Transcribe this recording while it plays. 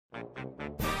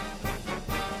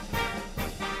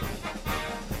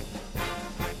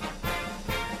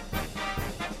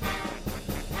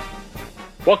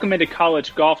Welcome into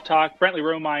College Golf Talk. Brentley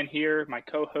Romine here, my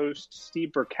co-host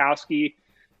Steve Burkowski,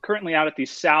 currently out at the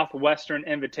Southwestern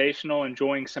Invitational,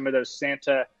 enjoying some of those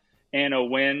Santa Ana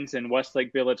winds in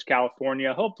Westlake Village,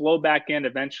 California. He'll blow back in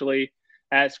eventually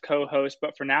as co-host,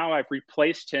 but for now I've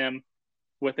replaced him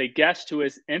with a guest who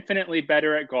is infinitely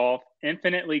better at golf,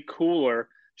 infinitely cooler.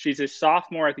 She's a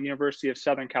sophomore at the University of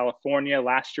Southern California,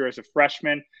 last year as a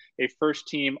freshman, a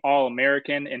first-team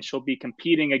All-American, and she'll be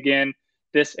competing again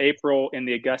this April in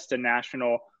the Augusta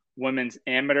National Women's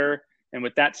Amateur. And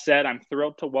with that said, I'm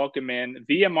thrilled to welcome in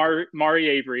the Amari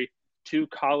Avery to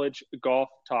College Golf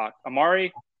Talk.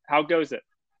 Amari, how goes it?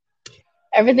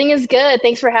 Everything is good.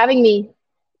 Thanks for having me.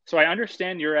 So I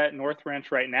understand you're at North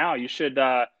Ranch right now. You should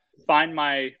find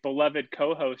my beloved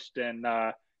co-host and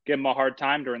give him a hard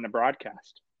time during the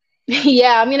broadcast.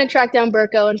 Yeah, I'm going to track down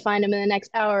Burko and find him in the next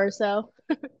hour or so.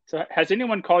 So has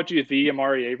anyone called you the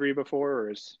Amari Avery before, or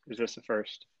is this the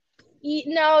first?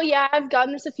 No, yeah, I've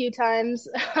gotten this a few times.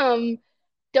 Don't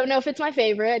know if it's my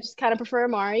favorite. I just kind of prefer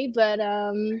Amari, but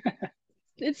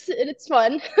it's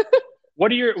fun. What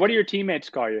do your teammates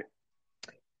call you?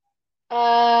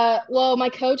 Well, my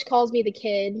coach calls me the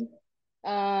kid.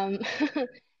 Um,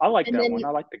 I like and that then one. I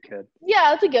like the kid. yeah,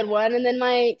 that's a good one. And then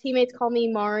my teammates call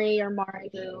me Mari or Mari,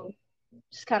 who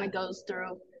just kind of goes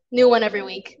through. New one every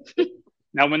week.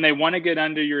 Now, when they want to get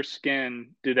under your skin,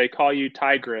 do they call you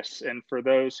Tigress? And for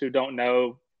those who don't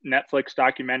know, Netflix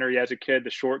documentary as a kid, The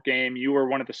Short Game, you were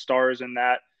one of the stars in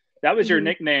that. That was your Mhm.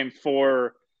 nickname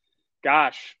for,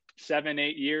 gosh, 7,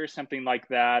 8 years, something like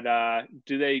that.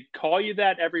 Do they call you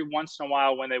that every once in a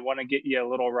while when they want to get you a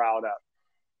little riled up?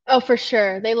 Oh, for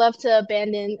sure. They love to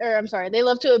they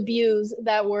love to abuse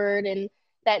that word and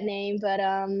that name, but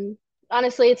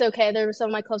honestly, it's okay. They're some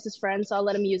of my closest friends, so I'll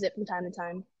let them use it from time to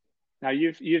time. Now,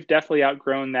 you've definitely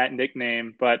outgrown that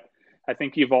nickname, but I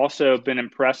think you've also been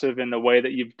impressive in the way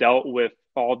that you've dealt with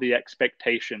all the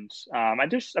expectations.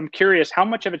 I'm curious, how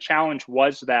much of a challenge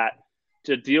was that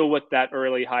to deal with that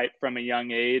early hype from a young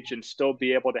age and still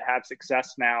be able to have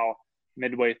success now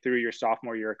midway through your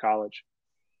sophomore year of college?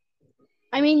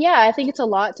 I mean, yeah, I think it's a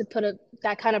lot to put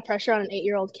that kind of pressure on an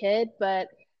 8-year-old kid, but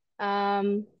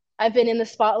I've been in the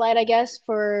spotlight, I guess,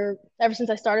 for ever since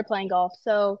I started playing golf.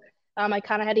 So I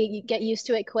kind of had to get used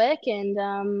to it quick,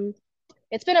 and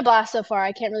it's been a blast so far.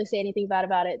 I can't really say anything bad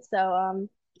about it. So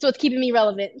it's keeping me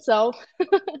relevant. So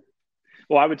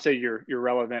Well, I would say you're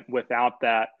relevant without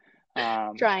that.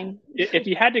 trying. If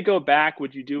you had to go back,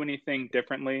 would you do anything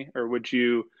differently, or would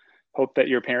you hope that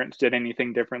your parents did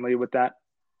anything differently with that?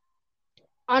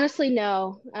 Honestly,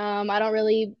 no. I don't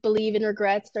really believe in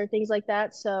regrets or things like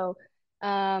that. So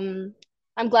um,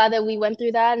 I'm glad that we went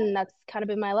through that, and that's kind of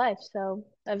been my life. So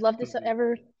I've loved this Mhm.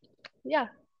 ever. Yeah.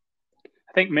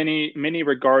 I think many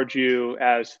regard you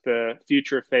as the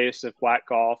future face of black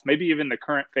golf, maybe even the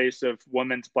current face of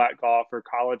women's black golf or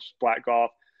college black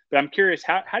golf. But I'm curious,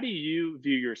 how do you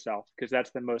view yourself? Because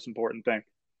that's the most important thing.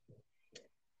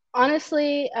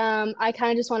 Honestly, I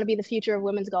kind of just want to be the future of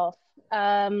women's golf.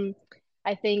 Um,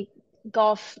 I think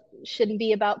golf shouldn't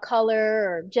be about color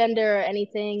or gender or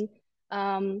anything.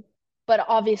 Um, but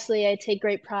obviously, I take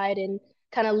great pride in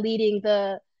kind of leading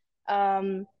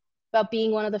um, about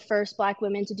being one of the first Black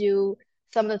women to do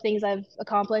some of the things I've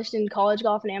accomplished in college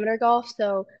golf and amateur golf.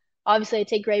 So obviously, I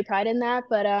take great pride in that.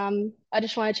 But I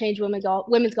just want to change women's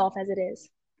golf as it is.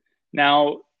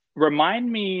 Now, remind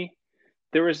me,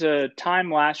 there was a time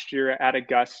last year at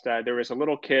Augusta, there was a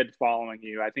little kid following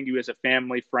you. I think he was a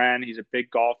family friend. He's a big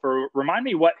golfer. Remind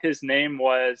me what his name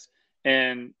was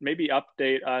and maybe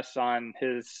update us on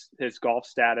his golf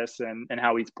status and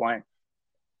how he's playing.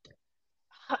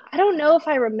 I don't know if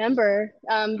I remember.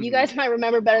 You Hmm. guys might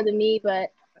remember better than me,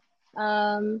 but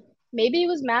maybe it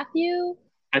was Matthew.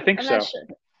 I think I'm not so. sure.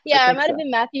 I Yeah, it think might have so.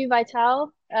 been Matthew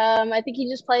Vital. I think he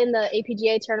just played in the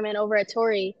APGA tournament over at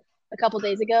Torrey a couple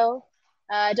days ago.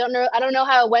 I don't know. I don't know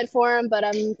how it went for him, but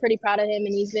I'm pretty proud of him,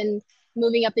 and he's been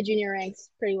moving up the junior ranks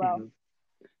pretty well. Hmm.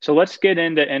 So let's get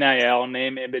into NIL,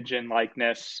 name, image, and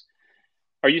likeness.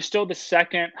 Are you still the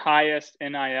second highest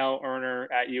NIL earner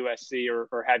at USC,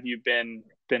 or have you been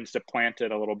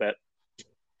supplanted a little bit?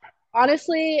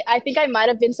 Honestly, I think I might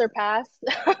have been surpassed.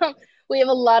 We have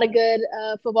a lot of good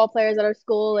football players at our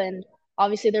school, and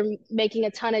obviously they're making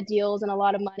a ton of deals and a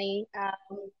lot of money.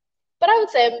 But I would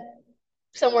say I'm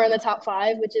somewhere in the top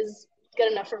five, which is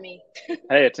good enough for me.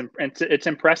 Hey, it's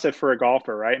impressive for a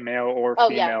golfer, right? Male or Oh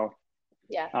yeah, female.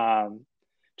 yeah. Um,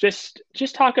 just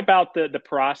talk about the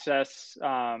process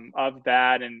of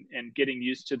that and getting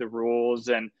used to the rules.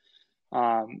 And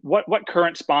What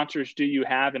current sponsors do you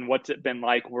have, and what's it been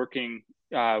like working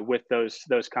with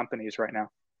those companies right now?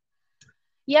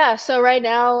 Yeah, so right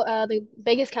now, the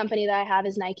biggest company that I have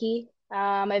is Nike.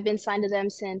 I've been signed to them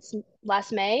since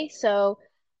last May, so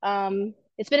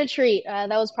it's been a treat. That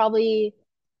was probably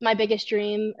my biggest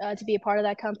dream to be a part of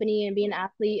that company and be an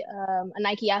athlete, a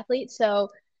Nike athlete. So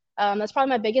that's probably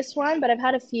my biggest one, but I've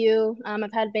had a few.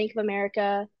 I've had Bank of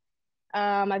America.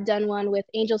 I've done one with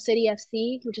Angel City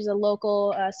FC, which is a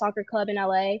local soccer club in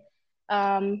LA.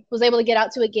 Was able to get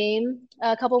out to a game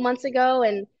a couple months ago,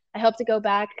 and I hope to go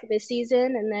back this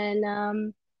season. And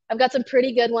then I've got some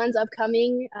pretty good ones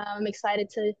upcoming. I'm excited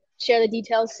to share the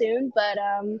details soon, but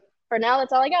for now,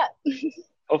 that's all I got.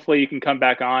 Hopefully, you can come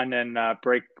back on and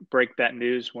break that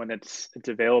news when it's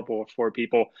available for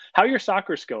people. How are your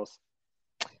soccer skills?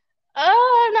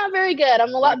 Not very good. I'm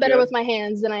a lot Not better good. with my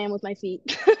hands than I am with my feet.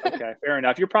 Okay, fair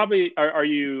enough. You're probably are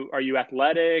you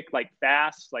athletic, like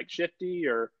fast, like shifty,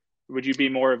 or would you be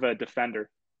more of a defender?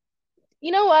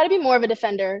 You know what? I'd be more of a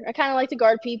defender. I kind of like to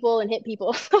guard people and hit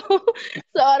people. So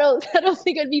I don't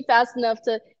think I'd be fast enough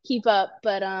to keep up,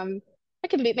 but I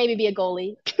can maybe be a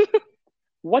goalie.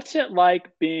 What's it like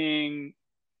being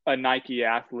a Nike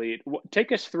athlete?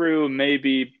 Take us through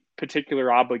maybe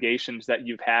particular obligations that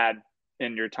you've had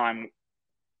in your time,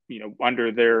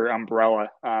 under their umbrella.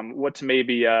 What's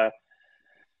maybe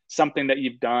something that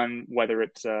you've done, whether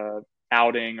it's a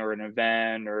outing or an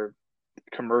event or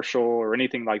commercial or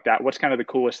anything like that? What's kind of the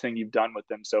coolest thing you've done with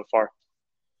them so far?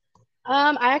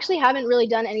 I actually haven't really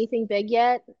done anything big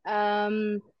yet.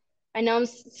 I know I'm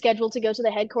scheduled to go to the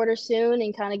headquarters soon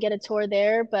and kind of get a tour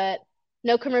there, but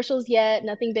no commercials yet,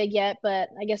 nothing big yet. But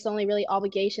I guess the only really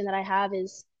obligation that I have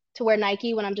is to wear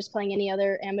Nike when I'm just playing any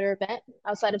other amateur event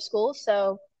outside of school.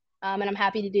 So, and I'm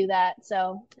happy to do that.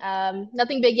 So,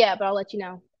 nothing big yet, but I'll let you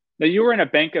know. Now, you were in a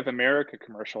Bank of America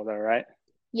commercial, though, right?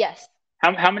 Yes.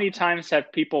 How many times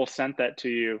have people sent that to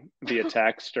you via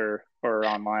text or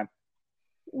online?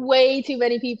 Way too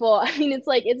many people. I mean, it's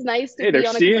like it's nice to Hey, they're be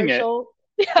on a seeing it. commercial.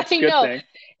 Yeah, That's a I good know. thing.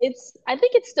 I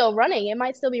think it's still running. It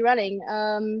might still be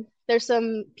running. There's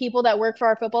some people that work for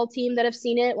our football team that have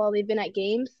seen it while they've been at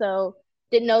games, so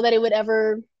didn't know that it would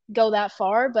ever go that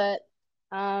far, but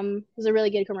it was a really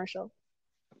good commercial.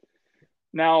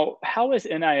 Now, how is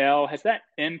NIL? Has that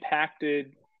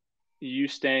impacted you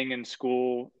staying in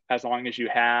school as long as you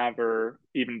have, or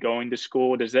even going to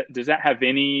school? Does that have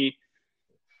any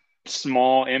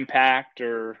small impact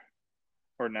or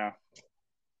no?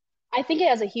 I think it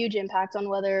has a huge impact on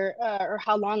whether or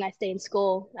how long I stay in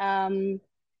school. I mean,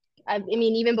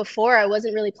 even before I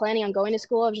wasn't really planning on going to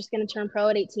school. I was just going to turn pro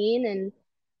at 18,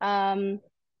 and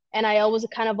NIL was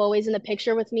kind of always in the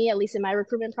picture with me, at least in my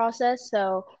recruitment process.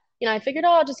 So, I figured,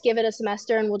 oh, I'll just give it a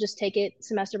semester and we'll just take it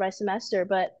semester by semester.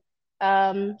 But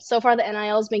so far, the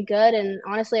NIL has been good, and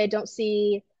honestly, I don't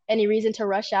see any reason to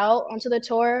rush out onto the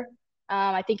tour.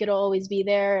 I think it'll always be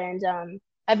there, and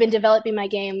I've been developing my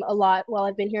game a lot while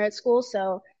I've been here at school.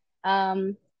 So,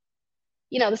 um,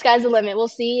 the sky's the limit. We'll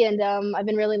see. And I've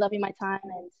been really loving my time,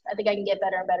 and I think I can get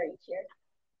better and better each year.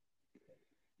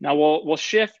 Now we'll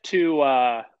shift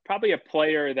to probably a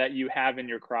player that you have in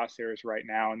your crosshairs right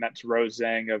now, and that's Rose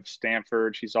Zhang of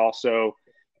Stanford. She's also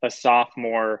a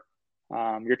sophomore.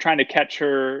 You're trying to catch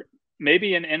her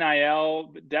maybe in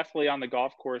NIL, but definitely on the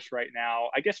golf course right now.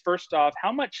 I guess first off,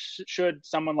 how much should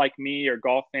someone like me or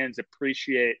golf fans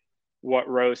appreciate what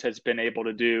Rose has been able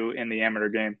to do in the amateur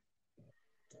game?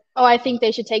 Oh, I think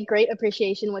they should take great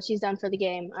appreciation what she's done for the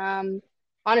game.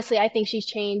 Honestly, I think she's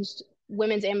changed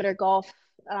women's amateur golf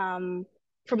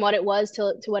from what it was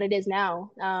to what it is now.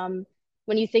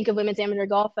 When you think of women's amateur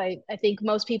golf, I think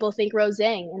most people think Rose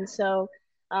Zhang. And so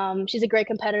she's a great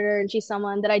competitor, and she's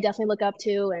someone that I definitely look up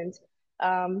to.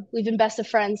 And we've been best of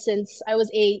friends since I was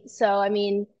 8. So, I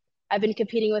mean, I've been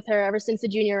competing with her ever since the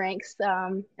junior ranks,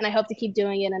 and I hope to keep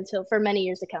doing it until for many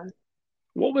years to come.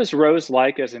 What was Rose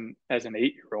like as an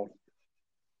 8-year-old?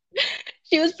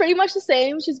 She was pretty much the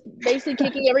same. She's basically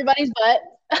kicking everybody's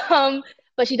butt,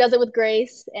 but she does it with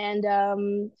grace, and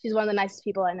she's one of the nicest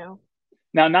people I know.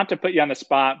 Now, not to put you on the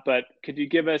spot, but could you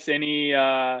give us any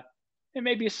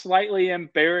maybe slightly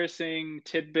embarrassing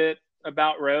tidbit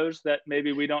about Rose that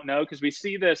maybe we don't know? Because we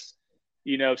see this,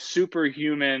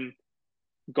 superhuman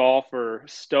golfer,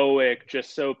 stoic,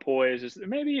 just so poised.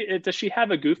 Does she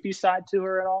have a goofy side to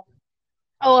her at all?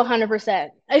 Oh, 100%.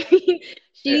 I mean,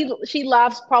 Yeah. she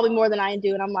laughs probably more than I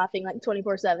do, and I'm laughing like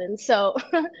 24/7. So,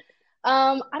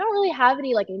 I don't really have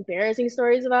any like embarrassing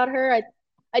stories about her.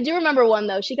 I do remember one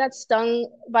though. She got stung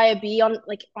by a bee on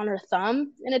her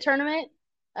thumb in a tournament,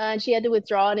 and she had to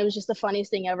withdraw, and it was just the funniest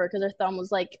thing ever because her thumb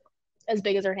was like as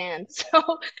big as her hand.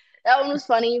 So That one was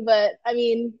funny, but I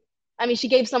mean, she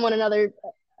gave someone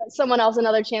else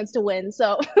another chance to win.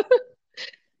 So,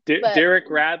 but Derek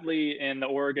Radley and the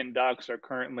Oregon Ducks are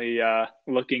currently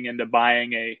looking into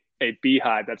buying a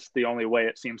beehive. That's the only way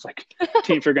it seems like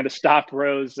teams are going to stop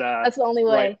Rose that's the only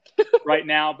right way. right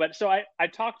now. But so I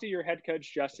talked to your head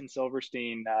coach Justin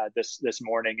Silverstein this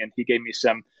morning, and he gave me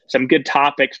some good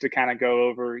topics to kind of go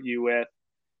over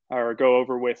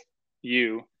with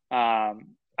you.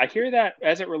 I hear that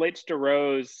as it relates to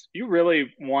Rose, you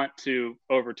really want to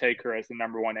overtake her as the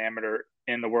number one amateur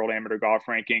in the world amateur golf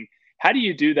ranking. How do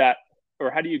you do that,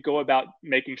 or how do you go about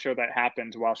making sure that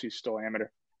happens while she's still amateur?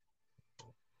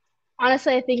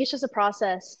 Honestly, I think it's just a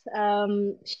process.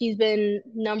 She's been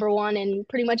number one in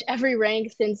pretty much every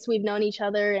rank since we've known each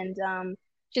other, and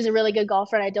she's a really good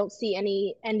golfer, and I don't see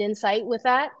any end in sight with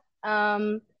that.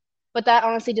 Um, but that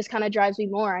honestly just kind of drives me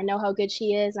more. I know how good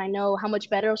she is. I know how much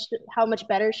better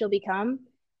she'll become.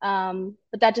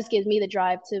 But that just gives me the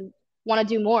drive to want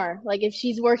to do more. Like if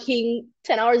she's working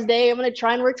 10 hours a day, I'm gonna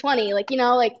try and work 20.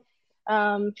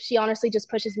 She honestly just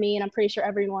pushes me, and I'm pretty sure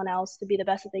everyone else to be the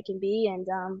best that they can be.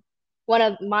 And one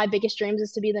of my biggest dreams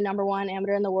is to be the number one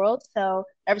amateur in the world. So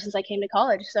ever since I came to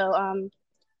college, so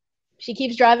she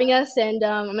keeps driving us, and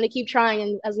I'm gonna keep trying,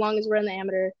 and as long as we're in the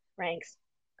amateur ranks.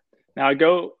 Now, I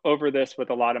go over this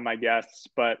with a lot of my guests,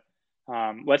 but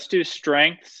let's do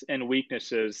strengths and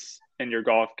weaknesses in your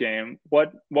golf game.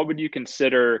 What would you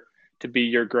consider to be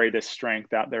your greatest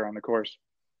strength out there on the course?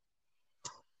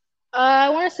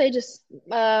 I want to say just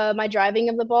my driving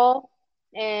of the ball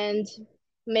and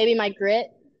maybe my grit.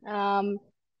 Um,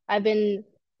 I've been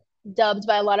dubbed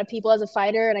by a lot of people as a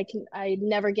fighter, and I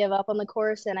never give up on the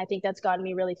course, and I think that's gotten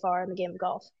me really far in the game of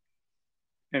golf.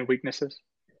 And weaknesses?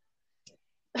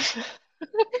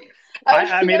 I,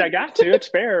 I mean, I got to. It's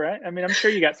fair, right? I mean, I'm sure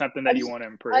you got something that I'm you want to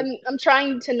improve. I'm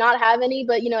trying to not have any,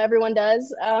 but everyone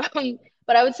does.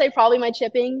 But I would say probably my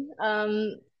chipping.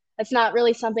 That's not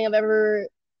really something I've ever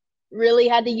really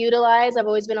had to utilize. I've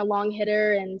always been a long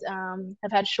hitter and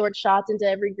have had short shots into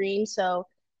every green, so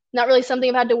not really something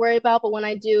I've had to worry about. But when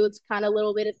I do, it's kind of a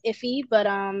little bit iffy. But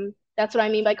that's what I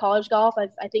mean by college golf.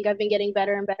 I think I've been getting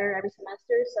better and better every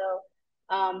semester.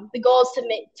 So the goal is to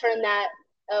turn that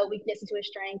weakness into a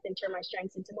strength and turn my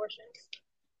strengths into more strengths.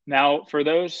 Now, for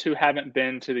those who haven't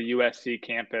been to the USC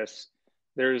campus,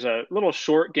 there's a little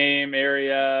short game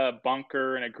area, a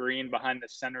bunker, and a green behind the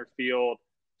center field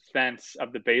fence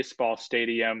of the baseball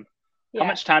stadium. How Yeah.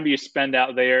 much time do you spend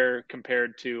out there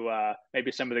compared to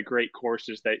maybe some of the great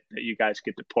courses that you guys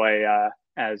get to play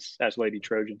as Lady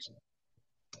Trojans?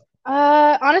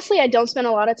 Honestly, I don't spend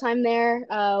a lot of time there.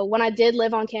 When I did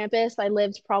live on campus, I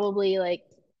lived probably like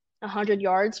 100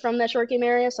 yards from that short game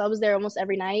area, so I was there almost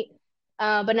every night.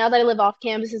 But now that I live off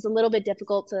campus, it's a little bit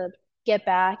difficult to get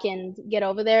back and get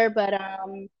over there. But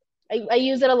I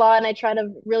use it a lot, and I try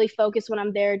to really focus when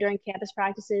I'm there during campus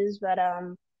practices. But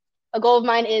a goal of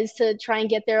mine is to try and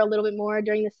get there a little bit more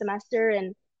during the semester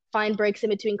and find breaks in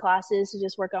between classes to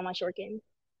just work on my short game.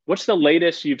 What's the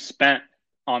latest you've spent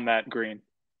on that green?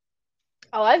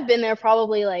 Oh, I've been there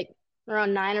probably like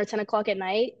around 9 or 10 o'clock at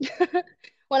night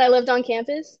when I lived on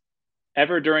campus.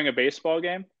 Ever during a baseball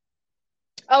game?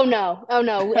 Oh no. Oh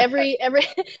no. Every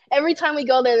every time we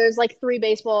go there, there's like three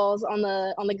baseballs on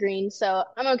the green. So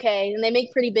I'm okay. And they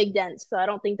make pretty big dents, so I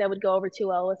don't think that would go over too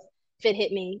well if it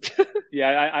hit me.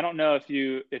 Yeah, I don't know if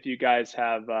you guys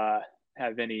have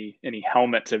any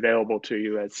helmets available to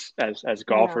you as No.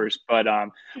 golfers, but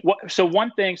so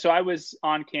one thing, so I was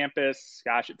on campus,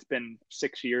 gosh, it's been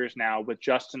 6 years now with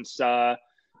Justin Suh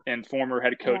and former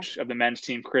head Yeah. coach of the men's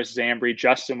team Chris Zambri.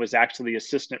 Justin was actually the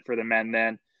assistant for the men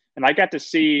then, and I got to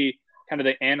see kind of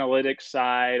the analytics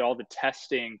side, all the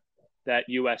testing that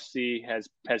USC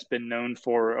has been known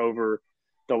for over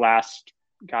the last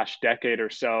decade or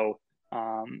so.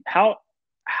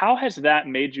 How has that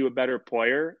made you a better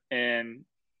player? And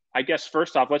I guess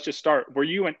first off, let's just start. Were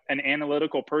you an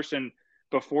analytical person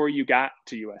before you got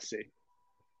to USC?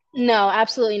 No,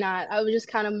 absolutely not. I was just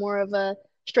kind of more of a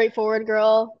straightforward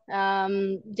girl.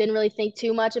 Didn't really think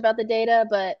too much about the data,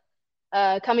 but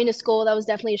coming to school, that was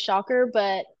definitely a shocker.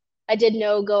 But I did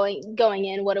know going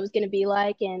in what it was going to be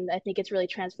like, and I think it's really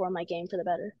transformed my game for the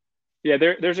better. Yeah,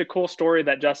 there's a cool story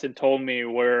that Justin told me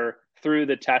where through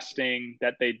the testing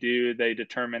that they do, they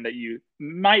determine that you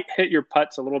might hit your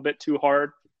putts a little bit too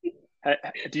hard.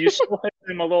 Do you still hit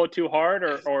them a little too hard,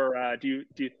 or do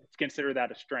you consider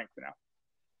that a strength now?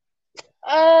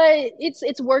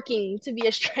 It's working to be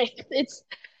a strength. It's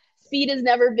Speed has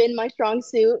never been my strong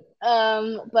suit.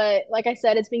 But like I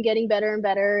said, it's been getting better and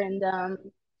better, and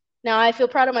Now I feel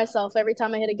proud of myself every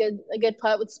time I hit a good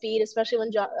putt with speed, especially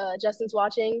when Justin's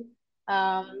watching.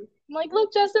 I'm like,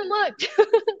 look, Justin, look.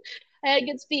 I had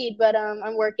good speed, but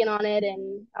I'm working on it,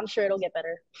 and I'm sure it'll get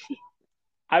better.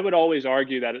 I would always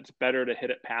argue that it's better to hit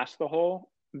it past the hole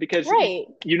because Right,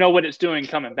 you know what it's doing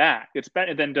coming back. It's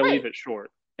better than to leave right. it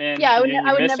short. And Yeah, you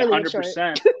I would miss never leave it short.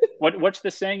 100%. What's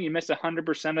the saying? You miss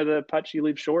 100% of the putts you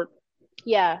leave short.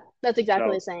 Yeah, that's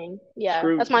exactly the So saying. Yeah,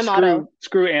 screw that's my motto.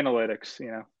 screw screw analytics,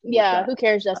 with Yeah, that. who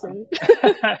cares, Um, Justin?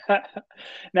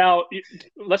 now,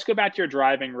 let's go back to your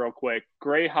driving real quick.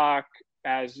 Grayhawk,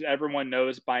 as everyone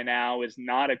knows by now, is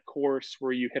not a course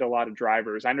where you hit a lot of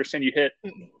drivers. I understand you hit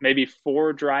maybe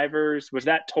four drivers. Was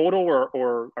that total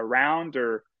or around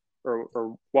or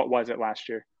what was it last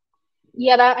year?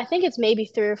 Yeah, I think it's maybe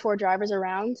three or four drivers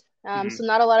around. Hmm. So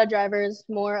not a lot of drivers,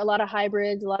 more a lot of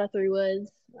hybrids, a lot of three woods.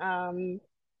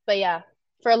 But yeah,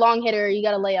 for a long hitter, you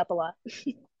got to lay up a lot.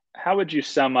 How would you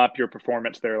sum up your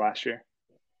performance there last year?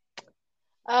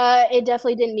 It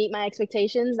definitely didn't meet my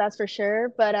expectations, that's for sure.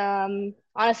 But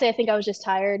honestly, I think I was just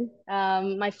tired.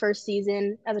 My first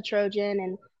season as a Trojan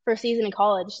and first season in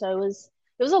college, so it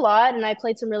was a lot, and I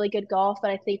played some really good golf.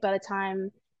 But I think by the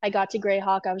time I got to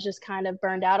Greyhawk, I was just kind of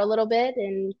burned out a little bit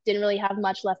and didn't really have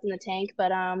much left in the tank.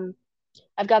 But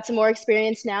I've got some more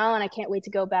experience now, and I can't wait to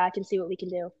go back and see what we can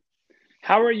do.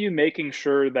 How are you making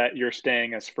sure that you're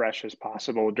staying as fresh as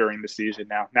possible during the season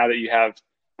now? Now that you have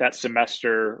that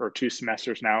semester or two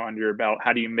semesters now under your belt,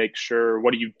 how do you make sure?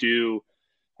 What do you do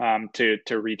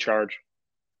to recharge?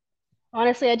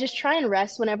 Honestly, I just try and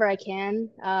rest whenever I can.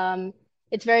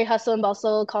 It's very hustle and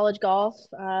bustle college golf.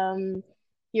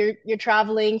 You're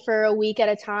traveling for a week at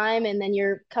a time, and then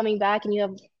you're coming back, and you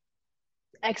have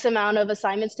X amount of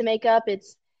assignments to make up.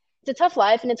 It's a tough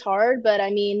life, and it's hard. But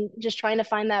I mean, just trying to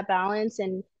find that balance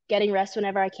and getting rest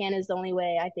whenever I can is the only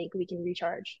way I think we can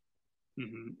recharge.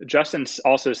 Justin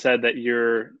also said that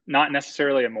you're not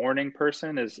necessarily a morning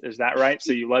person. Is that right?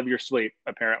 So you love your sleep,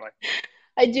 apparently.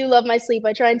 I do love my sleep.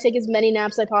 I try and take as many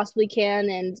naps I possibly can,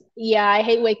 and yeah, I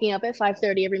hate waking up at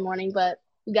 5:30 every morning, but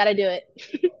we got to do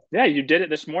it. Yeah, you did it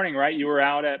this morning, right? You were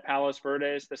out at Palos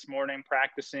Verdes this morning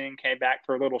practicing, came back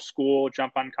for a little school,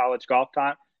 jump on college golf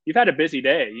talk. You've had a busy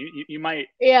day. You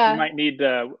Yeah, might need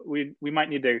to we might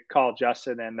need to call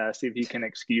Justin and see if he can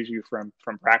excuse you from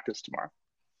practice tomorrow.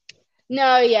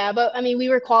 no, yeah, but I mean, we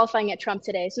were qualifying at Trump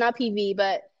today, so not PV,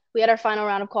 but we had our final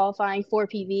round of qualifying for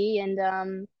PV,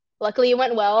 and luckily it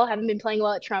went well. Haven't been playing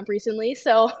well at Trump recently,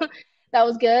 so that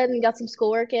was good, and got some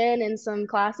schoolwork in and some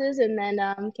classes, and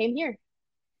then came here.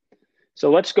 So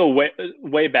let's go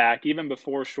way back, even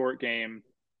before short game.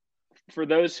 For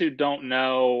those who don't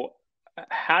know,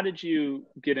 how did you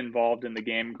get involved in the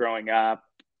game growing up?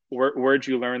 Where'd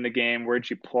you learn the game? Where'd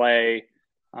you play?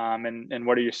 And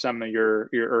what are some of your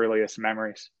earliest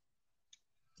memories?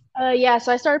 Yeah,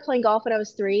 so I started playing golf when I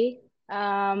was 3.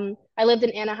 I lived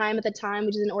in Anaheim at the time,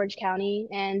 which is in Orange County,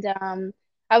 and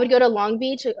I would go to Long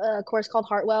Beach, a course called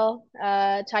Hartwell.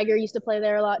 Tiger used to play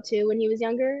there a lot too when he was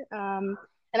younger,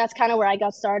 and that's kind of where I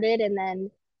got started. And then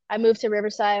I moved to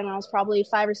Riverside when I was probably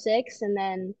 5 or 6, and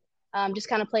then just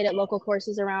kind of played at local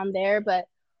courses around there. But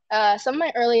some of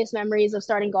my earliest memories of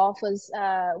starting golf was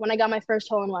when I got my first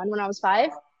hole in one when I was 5.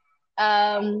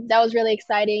 That was really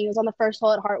exciting. It was on the first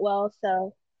hole at Hartwell,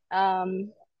 so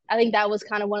um, I think that was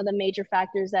kind of one of the major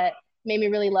factors that made me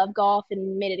really love golf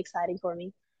and made it exciting for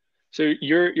me. So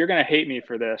you're gonna hate me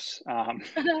for this,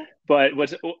 but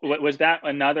was that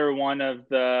another one of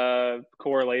the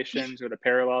correlations or the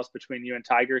parallels between you and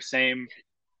Tiger? Same,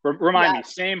 remind me, Yeah.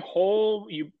 same hole.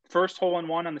 You first hole in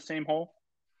one on the same hole.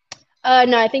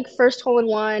 No, I think first hole in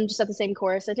one, just at the same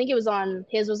course. I think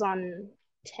his was on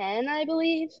 10, I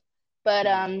believe. But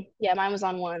Mhm. yeah, mine was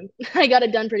on one. I got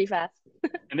it done pretty fast.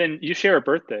 And then you share a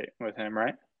birthday with him,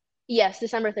 right? Yes,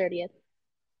 December 30th.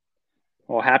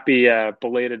 Well, happy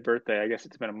belated birthday. I guess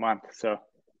it's been a month. So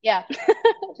Yeah.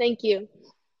 Thank you.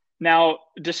 now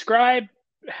describe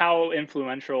how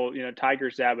influential,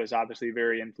 Tiger's dad was obviously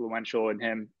very influential in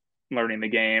him learning the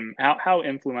game. How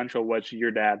influential was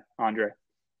your dad, Andre?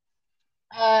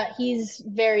 He's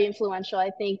very influential.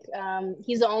 I think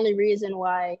he's the only reason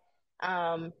why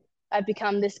I've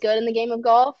become this good in the game of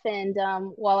golf, and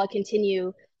while I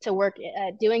continue to work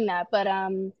at doing that, but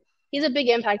he's a big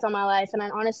impact on my life. And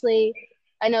honestly,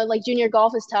 I know like junior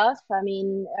golf is tough. I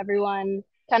mean, everyone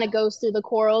kind of goes through the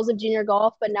quarrels of junior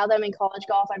golf, but now that I'm in college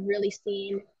golf, I've really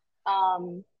seen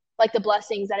um, like the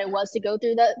blessings that it was to go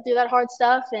through that hard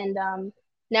stuff, and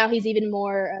now he's even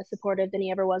more supportive than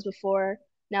he ever was before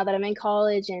now that I'm in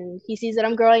college, and he sees that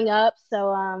I'm growing up.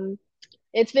 So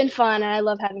it's been fun, and I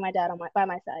love having my dad by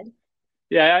my side.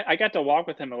 Yeah, I got to walk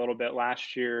with him a little bit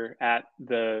last year at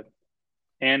the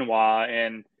Anwa,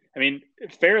 and I mean,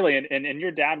 fairly, and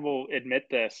your dad will admit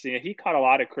this. You know, he caught a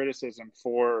lot of criticism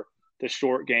for the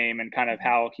short game and kind of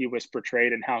how he was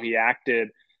portrayed and how he acted.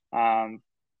 Um,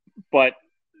 but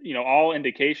all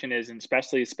indication is, and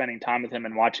especially spending time with him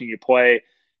and watching you play,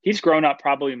 he's grown up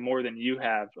probably more than you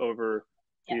have over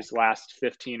Yeah. these last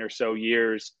 15 or so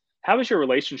years. How has your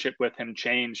relationship with him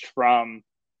changed from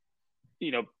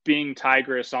being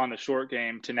Tigris on the short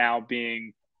game to now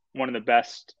being one of the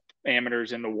best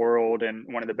amateurs in the world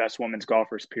and one of the best women's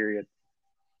golfers, period?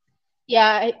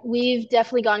 Yeah, we've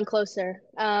definitely gotten closer.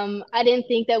 I didn't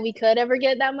think that we could ever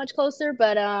get that much closer,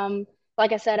 but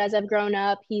like I said, as I've grown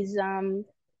up, he's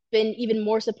been even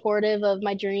more supportive of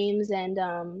my dreams,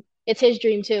 and it's his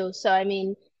dream too. So I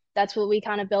mean, that's what we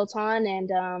kind of built on,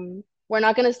 and we're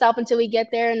not going to stop until we get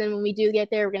there. And then when we do get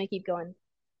there, we're going to keep going.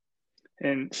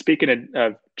 And speaking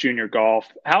of junior golf,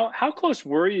 how close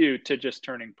were you to just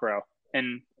turning pro?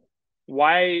 And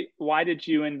why did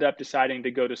you end up deciding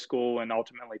to go to school and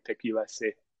ultimately pick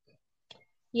USC?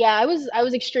 Yeah, I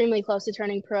was extremely close to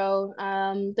turning pro.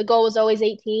 The goal was always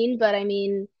 18, but I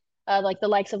mean, like the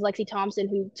likes of Lexi Thompson,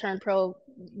 who turned pro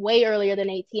way earlier than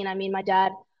 18. I mean, my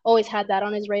dad always had that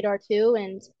on his radar too,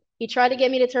 and he tried to get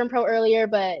me to turn pro earlier,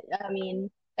 but I mean,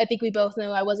 I think we both knew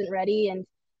I wasn't ready. And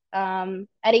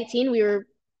at 18,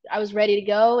 I was ready to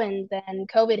go, and then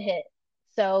COVID hit,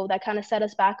 so that kind of set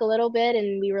us back a little bit,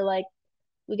 and we were like,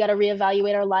 we got to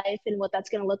reevaluate our life and what that's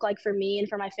going to look like for me and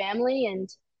for my family. And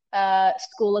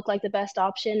school looked like the best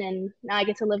option. And now I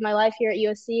get to live my life here at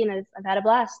USC, and I've had a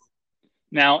blast.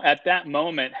 Now, at that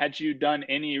moment, had you done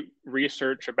any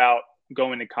research about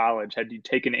going to college? Had you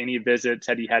taken any visits?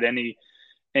 Had you had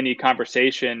any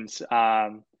conversations?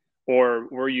 Or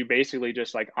were you basically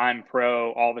just like, I'm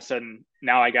pro, all of a sudden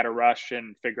now I got to rush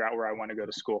and figure out where I want to go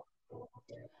to school?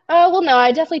 Well, no,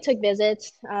 I definitely took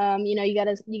visits.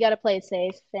 You gotta play it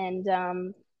safe, and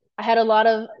I had a lot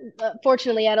of,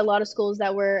 fortunately, I had a lot of schools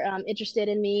that were interested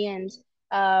in me,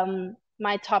 and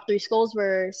my top three schools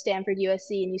were Stanford,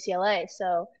 USC, and UCLA.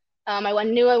 So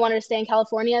knew I wanted to stay in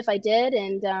California if I did,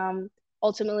 and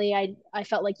ultimately, I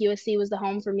felt like USC was the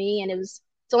home for me, and it's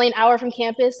only an hour from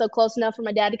campus, so close enough for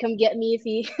my dad to come get me if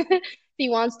he if he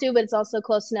wants to, but it's also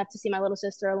close enough to see my little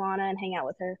sister Alana and hang out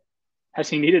with her. Has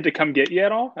he needed to come get you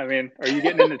at all? I mean, are you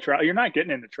getting into trouble? You're not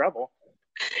getting into trouble.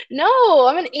 No,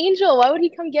 I'm an angel. Why would he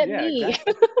come get Yeah, me?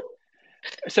 exactly.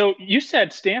 So you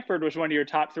said Stanford was one of your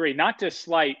top three, not to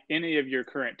slight any of your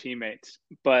current teammates,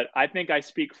 but I think I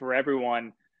speak for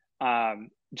everyone.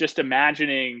 Just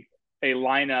imagining a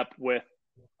lineup with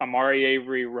Amari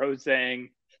Avery, Rose Zhang,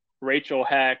 Rachel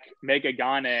Heck, Mega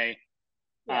Gane,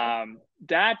 Yeah,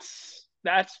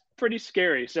 that's pretty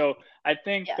scary. So I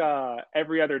think yeah.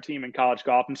 every other team in college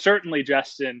golf, and certainly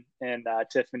Justin and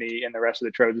Tiffany and the rest of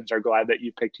the Trojans, are glad that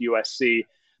you picked USC.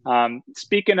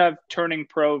 Speaking of turning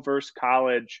pro versus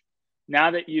college,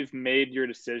 now that you've made your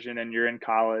decision and you're in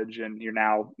college and you're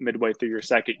now midway through your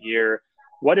second year,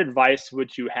 what advice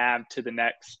would you have to the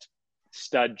next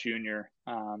stud junior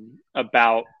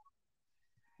about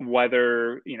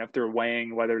whether if they're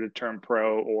weighing whether to turn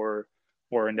pro or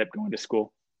end up going to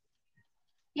school?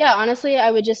 Yeah, honestly,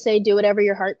 I would just say do whatever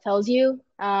your heart tells you.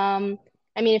 I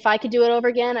mean, if I could do it over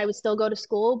again, I would still go to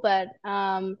school, but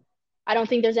I don't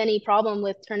think there's any problem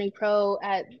with turning pro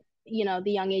at, the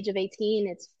young age of 18.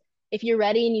 It's if you're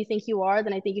ready and you think you are,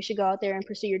 then I think you should go out there and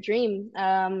pursue your dream.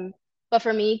 But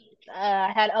for me,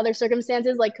 I had other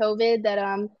circumstances like COVID that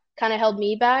kind of held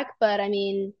me back. But I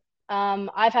mean,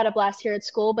 I've had a blast here at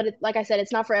school, but like I said,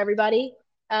 it's not for everybody.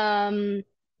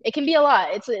 It can be a lot.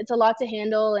 It's a lot to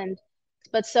handle, and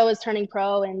but so is turning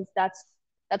pro, and that's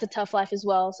a tough life as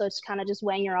well. So it's kind of just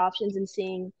weighing your options and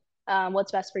seeing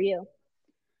what's best for you.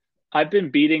 I've been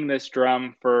beating this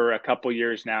drum for a couple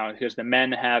years now because the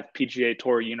men have PGA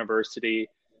Tour University,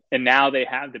 and now they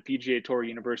have the PGA Tour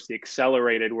University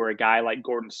Accelerated, where a guy like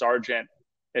Gordon Sargent,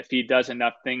 if he does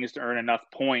enough things to earn enough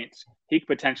points, he could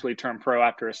potentially turn pro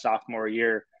after a sophomore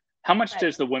year. How much Right.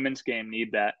 does the women's game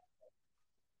need that?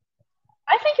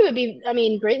 I think it would be, I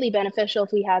mean, greatly beneficial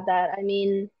if we had that. I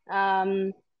mean,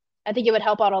 I think it would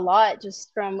help out a lot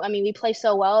just from, I mean, we play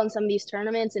so well in some of these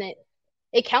tournaments, and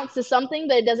it counts to something,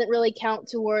 but it doesn't really count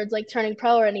towards like turning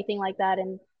pro or anything like that.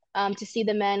 And to see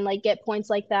the men like get points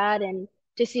like that, and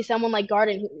to see someone like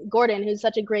Gordon, who's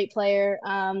such a great player,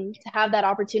 to have that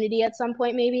opportunity at some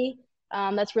point, maybe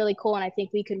that's really cool. And I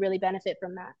think we could really benefit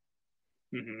from that.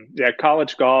 Yeah,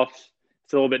 college golf,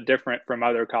 it's a little bit different from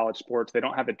other college sports. They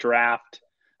don't have a draft.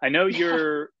 I know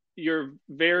Yeah. you're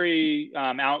very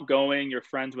outgoing. You're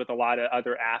friends with a lot of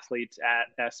other athletes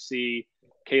at SC.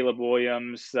 Caleb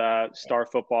Williams, star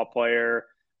football player.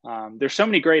 There's so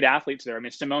many great athletes there. I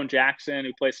mean, Simone Jackson,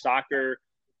 who plays soccer.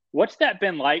 What's that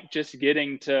been like, just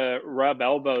getting to rub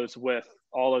elbows with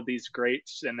all of these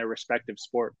greats in their respective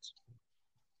sports?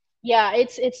 Yeah,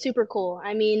 it's super cool.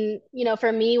 I mean,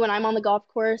 for me, when I'm on the golf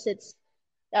course, there's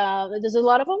a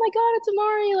lot of, oh my God, it's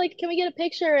Amari. Like, can we get a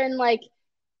picture? And like,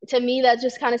 to me, that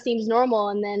just kind of seems normal.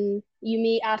 And then you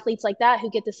meet athletes like that who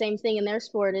get the same thing in their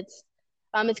sport. It's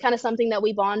kind of something that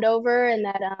we bond over,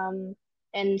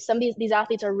 and some of these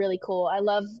athletes are really cool. I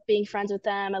love being friends with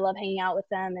them. I love hanging out with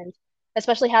them, and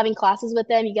especially having classes with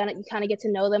them. You kind of get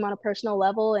to know them on a personal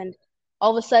level, and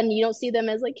all of a sudden you don't see them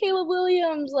as like Caleb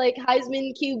Williams, like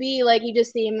Heisman QB. Like you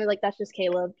just see him like that's just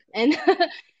Caleb, and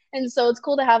and so it's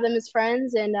cool to have them as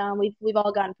friends, and we've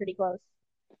all gotten pretty close.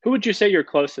 Who would you say you're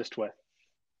closest with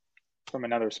from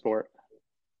another sport?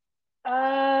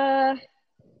 Uh,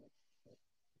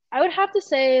 I would have to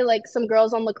say like some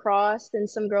girls on lacrosse and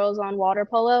some girls on water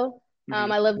polo.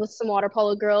 Hmm. I lived with some water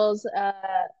polo girls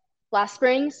last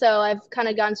spring, so I've kind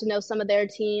of gotten to know some of their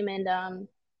team, and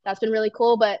that's been really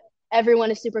cool. But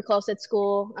everyone is super close at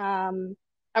school. I'm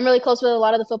really close with a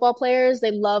lot of the football players.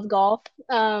 They love golf.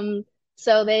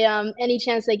 So they any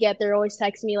chance they get, they're always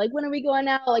texting me like, when are we going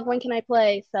out? Like when can I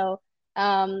play? So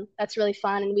that's really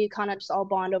fun, and we kind of just all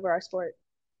bond over our sport.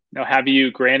 Now, have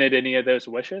you granted any of those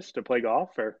wishes to play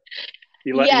golf, or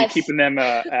you Yes, keeping them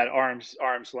at arm's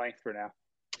length for now?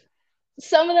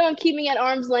 some of them I'm keeping at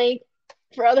arm's length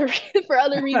for other for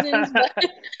other reasons, but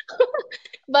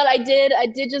but I did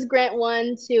just grant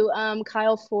one to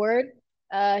Kyle Ford.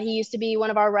 He used to be one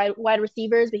of our wide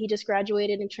receivers, but he just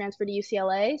graduated and transferred to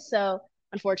UCLA. So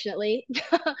unfortunately,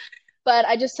 but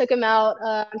I just took him out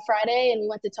on Friday, and we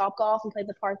went to Top Golf and played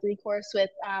the par three course with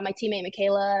my teammate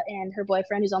Michaela and her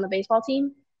boyfriend, who's on the baseball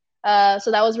team.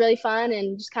 So that was really fun,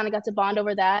 and just kind of got to bond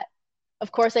over that.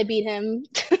 Of course, I beat him.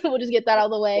 We'll just get that out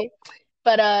of the way.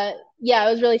 But yeah,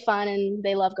 it was really fun, and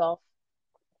they love golf.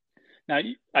 Now,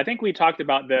 I think we talked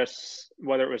about this,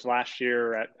 whether it was last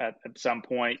year or at some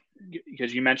point,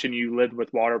 because you mentioned you lived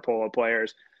with water polo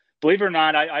players. Believe it or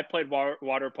not, I played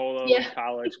water polo in Yeah.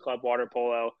 college, club water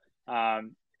polo.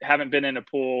 Haven't been in a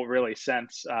pool really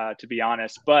since, to be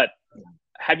honest. But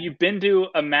have you been to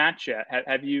a match yet?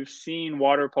 Have you seen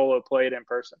water polo played in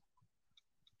person?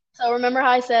 So remember how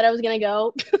I said I was gonna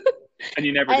go? And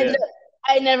you never I ended did. up,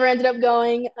 I never ended up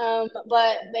going.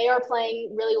 But they are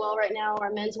playing really well right now.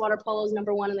 Our men's water polo is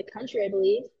number one in the country, I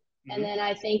believe, and Hmm. then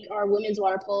I think our women's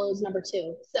water polo is number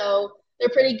two. So they're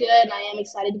pretty good, and I am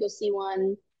excited to go see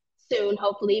one soon,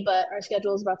 hopefully. But our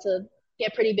schedule is about to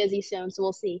get pretty busy soon, so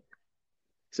we'll see.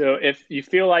 So if you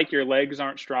feel like your legs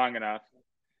aren't strong enough,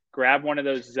 grab one of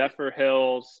those Zephyr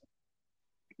Hills,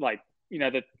 like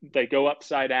that they go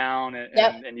upside down, and,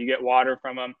 Yep. and and you get water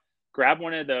from them. Grab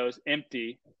one of those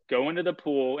empty, go into the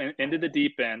pool, into the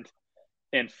deep end,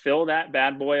 and fill that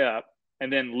bad boy up,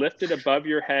 and then lift it above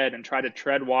your head and try to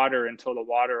tread water until the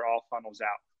water all funnels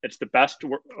out. It's the best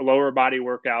lower body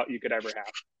workout you could ever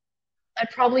have. I'd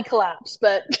probably collapse,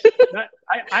 but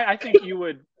I think you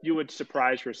would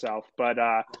surprise yourself. But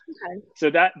okay. so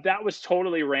that was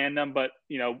totally random. But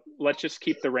let's just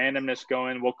keep the randomness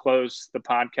going. We'll close the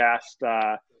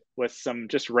podcast with some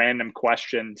just random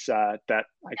questions that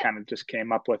I kind of just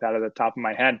came up with out of the top of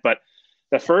my head. But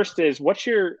the first is, what's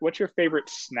your favorite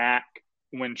snack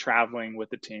when traveling with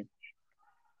the team?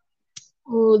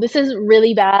 Ooh, this is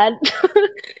really bad,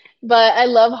 but I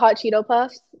love hot Cheeto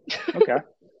puffs. Okay.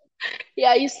 Yeah,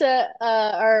 I used to,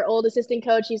 our old assistant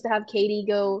coach used to have Katie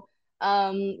go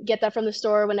get that from the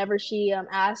store whenever she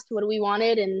asked what we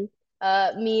wanted. And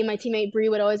me and my teammate Bree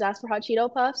would always ask for hot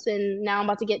Cheeto puffs. And now I'm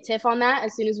about to get Tiff on that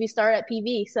as soon as we start at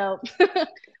PV. So Is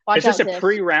watch this out, a Tiff.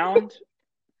 pre-round?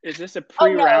 Is this a Oh,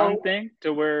 pre-round no, thing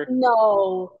to where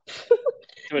no,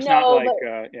 so it's not no, like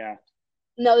but yeah.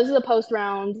 no, this is a post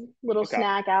round little Okay.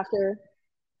 snack after.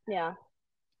 Yeah.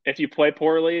 If you play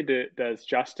poorly, does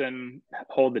Justin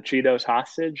hold the Cheetos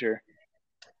hostage, or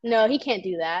No, he can't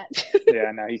do that.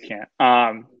 yeah, no, he can't.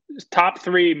 Top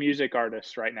three music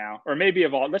artists right now, or maybe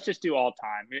of all. Let's just do all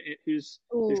time. Who's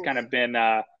Ooh. kind of been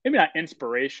maybe not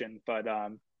inspiration, but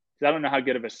 'cause I don't know how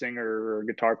good of a singer or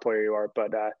guitar player you are,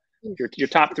 but your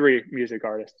top three music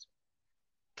artists.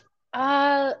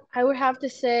 I would have to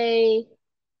say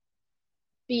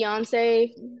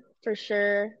Beyonce for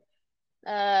sure.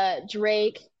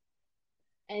 Drake,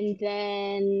 and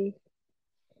then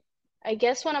I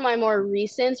guess one of my more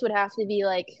recents would have to be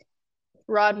like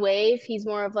Rod Wave. He's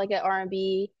more of like an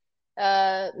R&B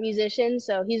musician,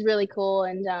 so he's really cool.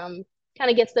 And kind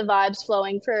of gets the vibes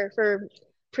flowing for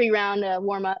pre-round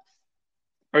warm-ups.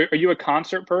 Are you a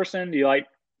concert person? Do you like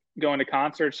going to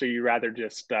concerts, or you rather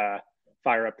just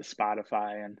fire up the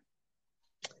Spotify and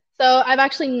So I've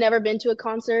actually never been to a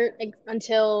concert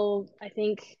until I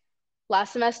think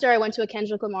last semester. I went to a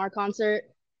Kendrick Lamar concert.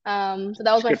 So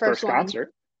that was it's a my good first first one.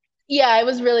 concert? Yeah, it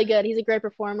was really good. He's a great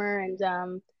performer, and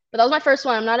but that was my first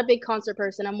one. I'm not a big concert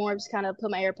person. I'm more just kind of put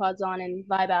my AirPods on and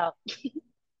vibe out.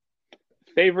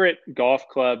 Favorite golf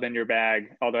club in your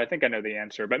bag? Although I think I know the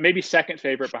answer, but maybe second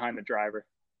favorite behind the driver.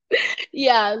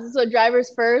 Yeah, so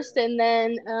drivers first, and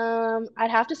then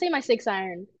I'd have to say my 6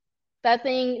 iron. That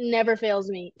thing never fails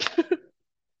me.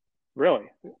 Really?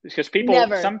 Because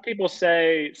Never. some people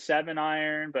say 7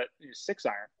 iron, but 6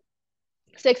 iron.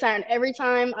 6 iron. Every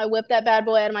time I whip that bad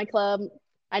boy out of my club,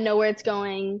 I know where it's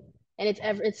going, and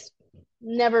it's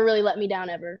never really let me down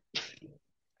ever.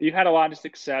 You had a lot of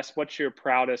success. What's your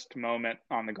proudest moment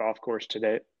on the golf course to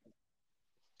date?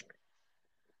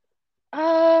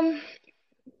 Um,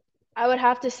 I would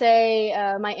have to say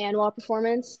my annual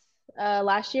performance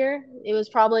last year. It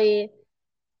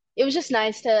was just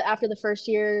nice to after the first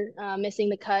year missing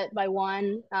the cut by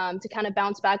one to kind of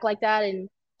bounce back like that and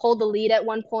hold the lead at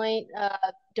one point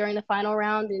during the final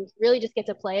round and really just get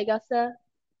to play Augusta.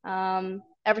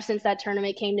 Ever since that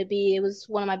tournament came to be, it was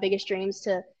one of my biggest dreams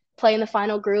to play in the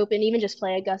final group and even just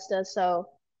play Augusta. So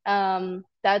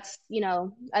that's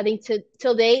I think to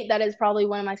till date that is probably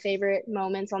one of my favorite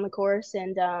moments on the course.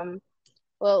 And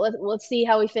well, let's see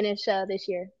how we finish this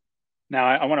year. Now,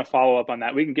 I want to follow up on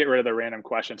that. We can get rid of the random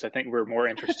questions. I think we're more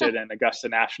interested in Augusta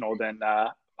National than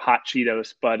hot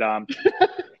Cheetos. But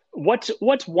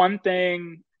what's one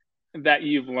thing that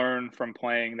you've learned from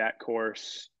playing that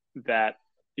course that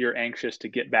you're anxious to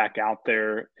get back out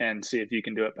there and see if you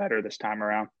can do it better this time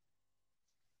around?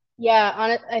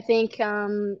 Yeah, I think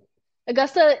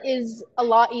Augusta is a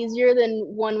lot easier than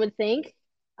one would think,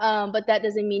 but that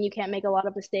doesn't mean you can't make a lot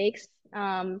of mistakes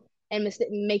and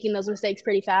making those mistakes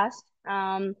pretty fast.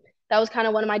 That was kind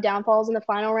of one of my downfalls in the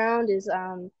final round is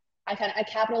I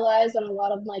capitalized on a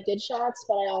lot of my good shots,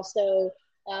 but I also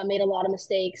made a lot of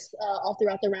mistakes all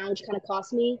throughout the round, which kind of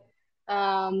cost me.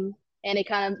 And it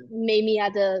kind of made me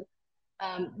had to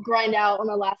grind out on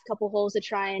the last couple holes to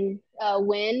try and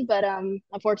win. But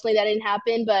unfortunately, that didn't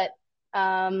happen. But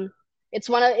it's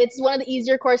one of the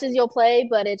easier courses you'll play,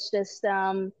 but it's just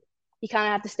you kind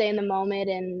of have to stay in the moment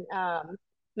and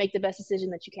make the best decision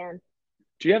that you can.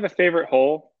 Do you have a favorite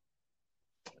hole?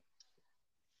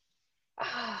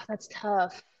 Ah, that's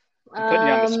tough. I'm putting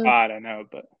you on the Um, spot, I know,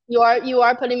 but you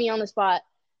are putting me on the spot.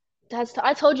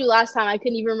 I told you last time I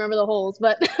couldn't even remember the holes,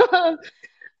 but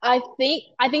I think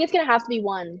it's gonna have to be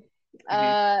one.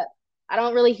 mhm. Uh, I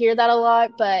don't really hear that a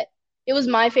lot, but it was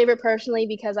my favorite personally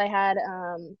because I had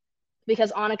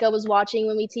because Annika was watching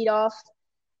when we teed off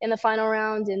in the final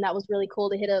round, and that was really cool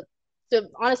to hit a to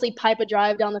honestly pipe a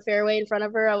drive down the fairway in front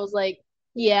of her. I was like,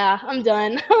 yeah, I'm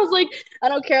done. I was like, I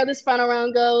don't care how this final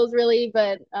round goes really,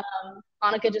 but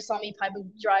Annika just saw me pipe a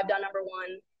drive down number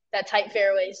one, that tight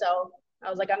fairway, so I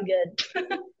was like, I'm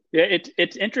good. Yeah,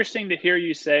 it's interesting to hear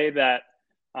you say that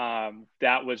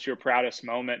that was your proudest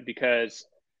moment because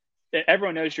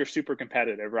everyone knows you're super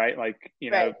competitive, right? Like,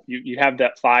 Right. you have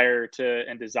that fire to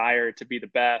and desire to be the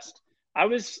best. I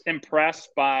was impressed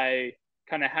by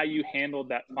kind of how you handled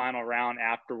that final round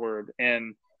afterward.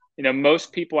 And,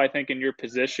 most people I think in your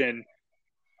position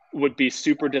would be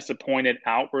super disappointed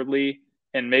outwardly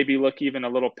and maybe look even a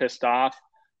little pissed off.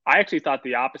 I actually thought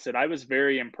the opposite. I was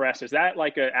very impressed. Is that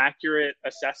like an accurate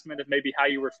assessment of maybe how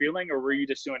you were feeling, or were you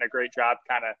just doing a great job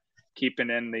kind of keeping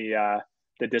in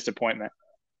the disappointment?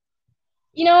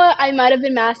 You know what? I might have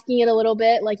been masking it a little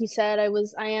bit. Like you said,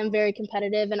 I am very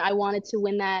competitive and I wanted to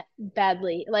win that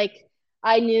badly. Like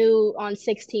I knew on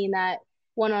 16 that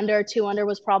one under, two under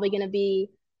was probably going to be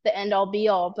the end all be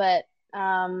all. But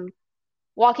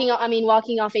walking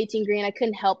off 18 green, I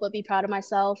couldn't help but be proud of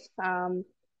myself.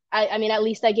 I mean, at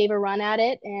least I gave a run at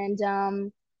it,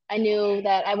 and I knew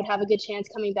that I would have a good chance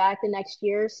coming back the next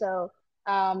year. So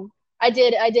I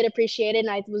did appreciate it, and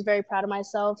I was very proud of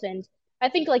myself. And I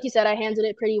think, like you said, I handled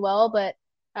it pretty well, but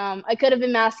I could have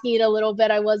been masking it a little bit.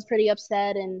 I was pretty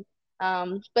upset, and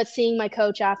but seeing my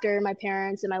coach after, my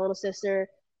parents, and my little sister,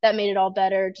 that made it all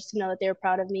better. Just to know that they were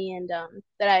proud of me and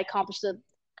that I accomplished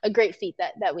a great feat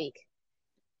that week.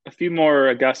 A few more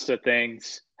Augusta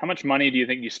things. How much money do you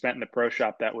think you spent in the pro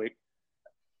shop that week?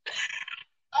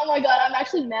 Oh my God, I'm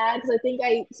actually mad because I think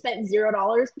I spent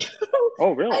 $0.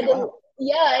 Oh, I really? had to, Wow.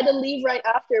 yeah, I had to leave right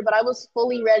after, but I was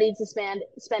fully ready to spend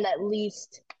at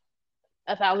least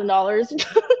 $1,000.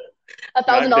 a No,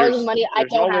 thousand dollars is there's money I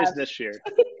there's don't always have. this year.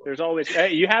 There's always,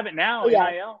 hey, you have it now, Yeah.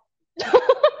 NIL.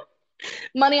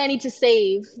 Money I need to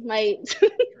save.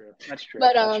 That's true.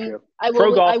 But That's true. I Pro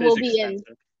will golf I will is be in.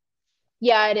 expensive.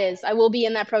 Yeah, it is. I will be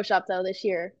in that pro shop though this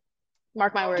year.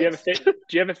 Mark my words. Do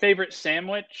you have a favorite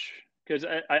sandwich? Because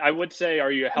I would say,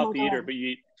 are you a Oh my healthy eater, God. but you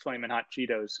eat flaming hot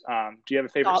Cheetos? Do you have a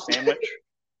favorite Stop. sandwich?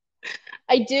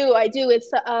 I do.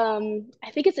 It's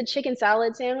I think it's a chicken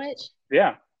salad sandwich.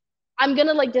 Yeah. I'm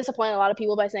gonna like disappoint a lot of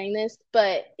people by saying this,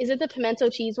 but is it the pimento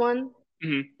cheese one?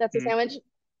 Mm-hmm. That's a Mm-hmm. sandwich?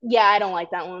 Yeah, I don't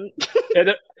like that one.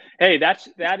 Hey,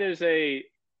 that is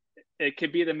it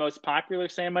could be the most popular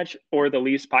sandwich or the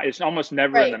least popular. It's almost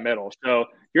never in Right. the middle. So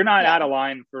you're not Yeah. out of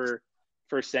line for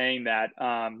saying that.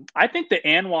 I think the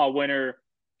ANWA winner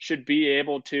should be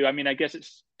able to. I mean, I guess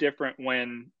it's different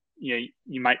when you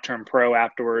might turn pro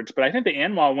afterwards, but I think the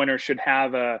ANWA winner should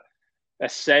have a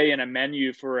say in a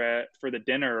menu for the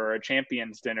dinner or a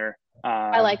champions dinner.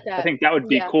 I like I that. think that would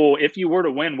be Yeah. cool. If you were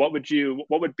to win, what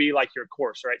would be like your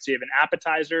course, right? So you have an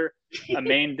appetizer, a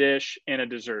main dish, and a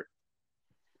dessert.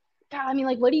 God, I mean,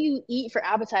 like, what do you eat for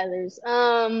appetizers?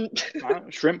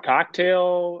 Shrimp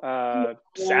cocktail,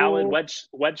 salad, No.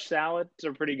 wedge salads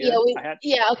are pretty Yeah, good. I had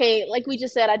okay, like we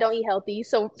just said, I don't eat healthy,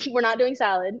 so we're not doing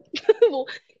salad.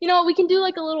 Well, we can do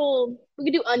like we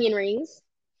can do onion rings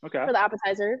okay, for the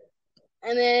appetizer.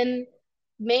 And then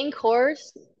main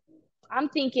course, I'm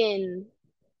thinking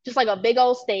just like a big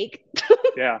old steak.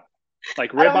 yeah,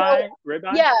 like I don't know.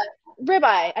 ribeye Yeah,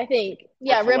 ribeye, I think. or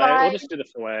Yeah, fillet. We'll ribeye. just do the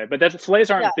fillet, but that fillets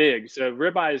Yeah. aren't big, so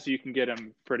ribeyes you can get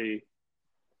them pretty.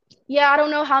 Yeah, I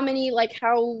don't know how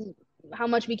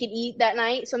much we could eat that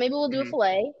night. So maybe we'll do a Mhm.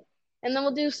 fillet. And then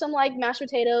we'll do some like mashed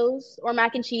potatoes or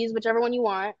mac and cheese, whichever one you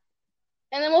want.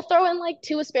 And then we'll throw in like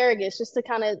 2 asparagus just to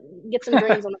kind of get some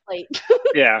greens on the plate.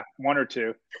 Yeah, one or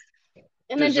two.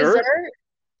 And then Dessert? dessert.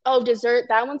 Oh, dessert.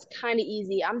 That one's kind of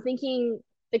easy. I'm thinking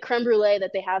the creme brulee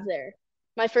that they have there.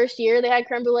 My first year they had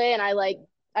creme brulee and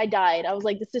I died. I was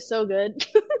like, this is so good.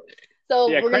 So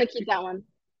Yeah, we're gonna keep that one.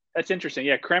 that's interesting.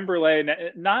 Yeah, creme brulee,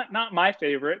 not my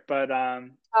favorite, but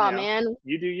Oh man,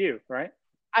 you do you, right?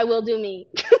 I will do me.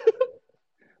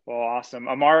 Well, awesome.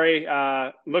 Amari,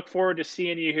 look forward to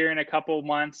seeing you here in a couple of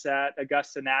months at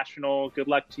Augusta National. Good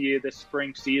luck to you this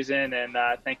spring season, and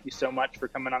thank you so much for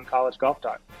coming on College Golf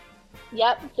Talk.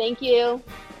 Yep, thank you.